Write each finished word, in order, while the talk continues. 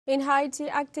In Haiti,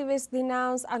 activists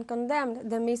denounced and condemned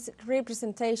the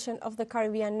misrepresentation of the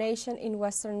Caribbean nation in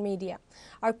Western media.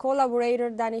 Our collaborator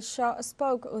Danny Shaw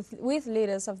spoke with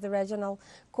leaders of the regional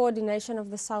coordination of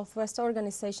the Southwest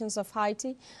organizations of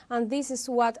Haiti, and this is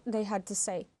what they had to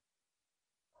say.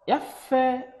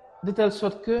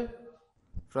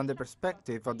 From the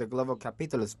perspective of the global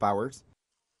capitalist powers,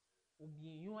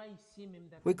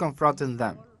 we confronted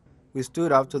them. We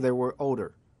stood up to their word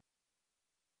order.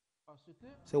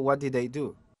 So what did they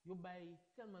do?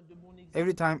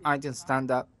 Every time Haitians stand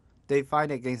up, they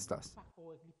fight against us.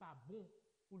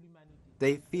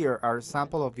 They fear our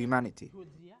sample of humanity.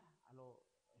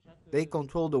 They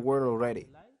control the world already.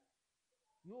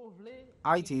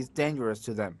 Haiti is dangerous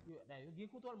to them.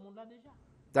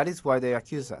 That is why they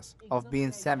accuse us of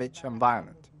being savage and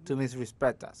violent, to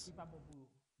misrespect us.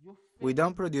 We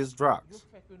don't produce drugs.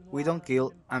 We don't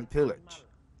kill and pillage.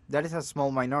 That is a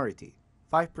small minority.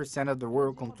 5% of the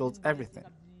world controls everything.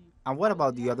 And what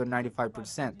about the other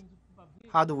 95%?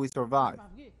 How do we survive?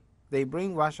 They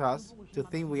brainwash us to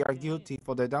think we are guilty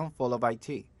for the downfall of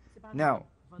Haiti. No,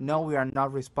 we are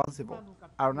not responsible.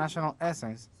 Our national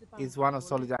essence is one of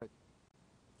solidarity.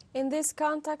 In this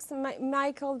context,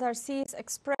 Michael Darcís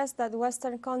expressed that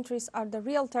Western countries are the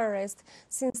real terrorists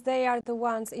since they are the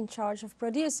ones in charge of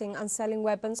producing and selling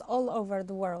weapons all over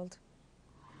the world.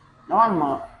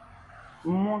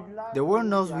 The world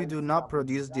knows we do not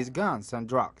produce these guns and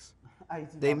drugs.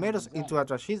 They made us into a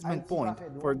transshipment point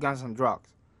for guns and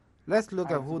drugs. Let's look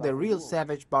at who the real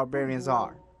savage barbarians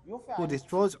are, who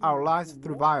destroys our lives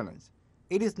through violence.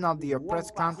 It is not the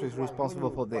oppressed countries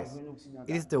responsible for this.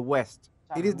 It is the West.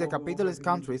 It is the capitalist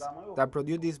countries that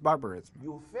produce this barbarism.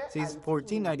 Since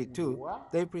 1492,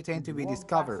 they pretend to be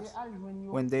discoverers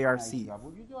when they are seized.